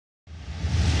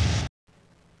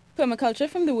Permaculture,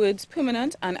 from the words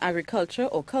permanent and agriculture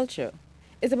or culture,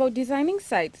 is about designing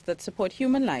sites that support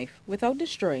human life without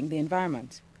destroying the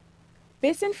environment.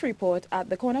 Based in Freeport at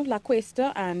the corner of La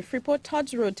Cuesta and Freeport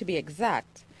Todd's Road to be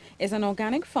exact, is an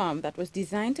organic farm that was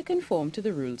designed to conform to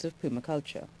the rules of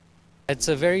permaculture. It's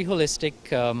a very holistic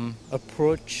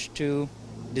approach to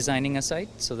designing a site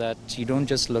so that you don't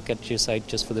just look at your site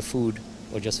just for the food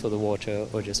or just for the water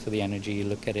or just for the energy. You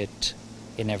look at it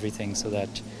in everything so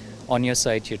that on your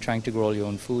site you're trying to grow all your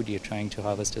own food, you're trying to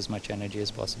harvest as much energy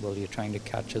as possible, you're trying to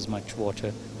catch as much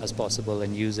water as possible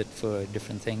and use it for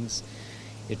different things.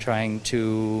 You're trying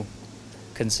to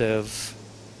conserve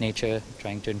nature,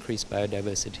 trying to increase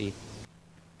biodiversity.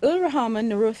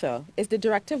 Rahaman-Noronha is the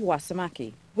director of Wa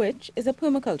Samaki, which is a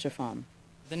permaculture farm.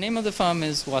 The name of the farm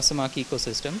is Wa Samaki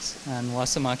Ecosystems, and Wa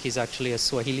Samaki is actually a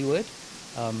Swahili word.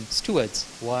 It's two words,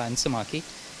 Wa and Samaki.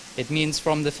 It means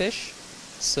from the fish.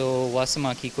 So Wa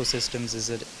Samaki Ecosystems is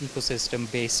an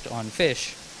ecosystem based on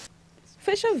fish.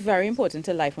 Fish are very important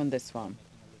to life on this farm.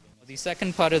 The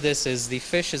second part of this is the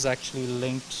fish is actually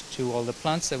linked to all the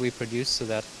plants that we produce, so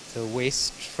that the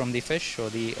waste from the fish or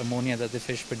the ammonia that the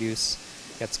fish produce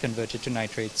gets converted to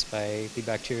nitrates by the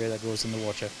bacteria that grows in the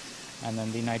water. And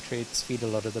then the nitrates feed a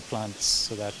lot of the plants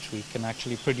so that we can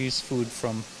actually produce food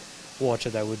from water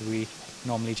that we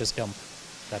normally just dump,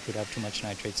 that would have too much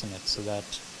nitrates in it. So that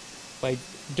by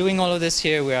doing all of this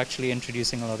here, we're actually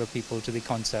introducing a lot of people to the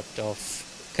concept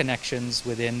of connections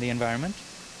within the environment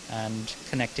and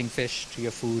connecting fish to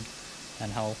your food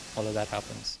and how all of that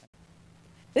happens.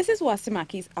 This is Wa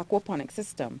Samaki's aquaponics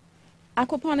system.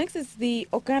 Aquaponics is the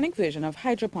organic version of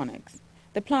hydroponics.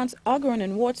 The plants are grown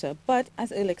in water, but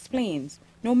as Earl explains,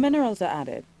 no minerals are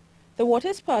added. The water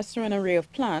is passed through an array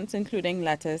of plants, including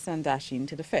lettuce and dasheen,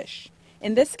 to the fish.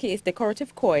 In this case,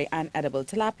 decorative koi and edible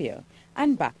tilapia,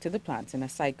 and back to the plants in a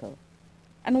cycle.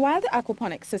 And while the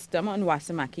aquaponics system on Wa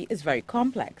Samaki is very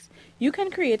complex, you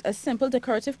can create a simple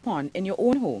decorative pond in your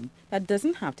own home that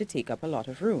doesn't have to take up a lot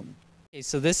of room. Okay,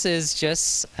 so this is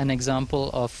just an example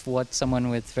of what someone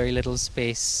with very little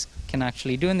space can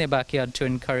actually do in their backyard to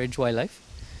encourage wildlife.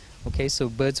 Okay, so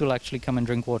birds will actually come and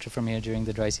drink water from here during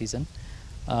the dry season.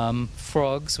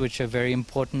 Frogs, which are very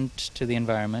important to the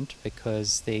environment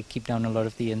because they keep down a lot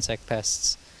of the insect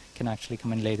pests, can actually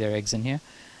come and lay their eggs in here.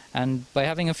 And by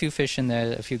having a few fish in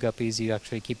there, a few guppies, you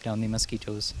actually keep down the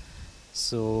mosquitoes.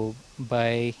 So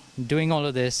by doing all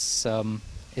of this,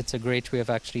 it's a great way of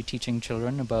actually teaching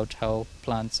children about how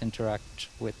plants interact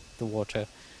with the water,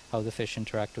 how the fish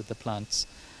interact with the plants.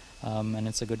 And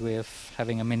it's a good way of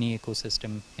having a mini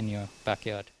ecosystem in your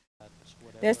backyard.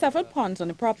 There are several ponds on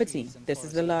the property. This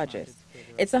is the largest.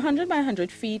 It's 100 by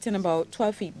 100 feet and about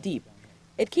 12 feet deep.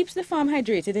 It keeps the farm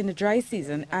hydrated in the dry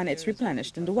season and it's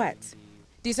replenished in the wet.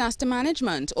 Disaster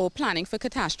management or planning for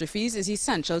catastrophes is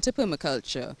essential to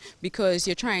permaculture because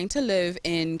you're trying to live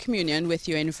in communion with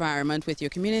your environment, with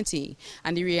your community.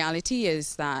 And the reality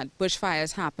is that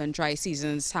bushfires happen, dry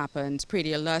seasons happen,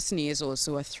 predial larceny is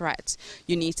also a threat.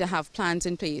 You need to have plans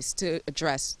in place to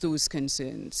address those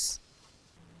concerns.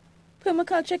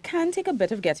 Permaculture can take a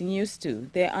bit of getting used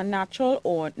to. There are natural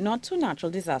or not so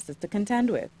natural disasters to contend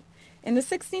with. In the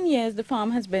 16 years the farm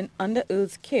has been under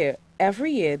Earl's care,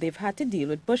 every year they've had to deal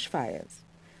with bushfires.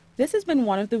 This has been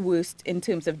one of the worst in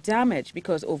terms of damage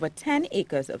because over 10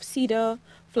 acres of cedar,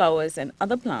 flowers and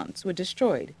other plants were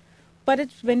destroyed. But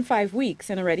it's been 5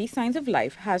 weeks and already signs of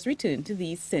life has returned to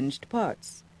these singed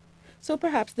parts. So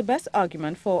perhaps the best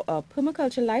argument for a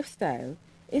permaculture lifestyle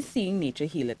is seeing nature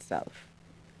heal itself.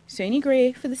 Soini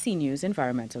Gray for the CNews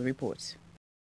Environmental Report.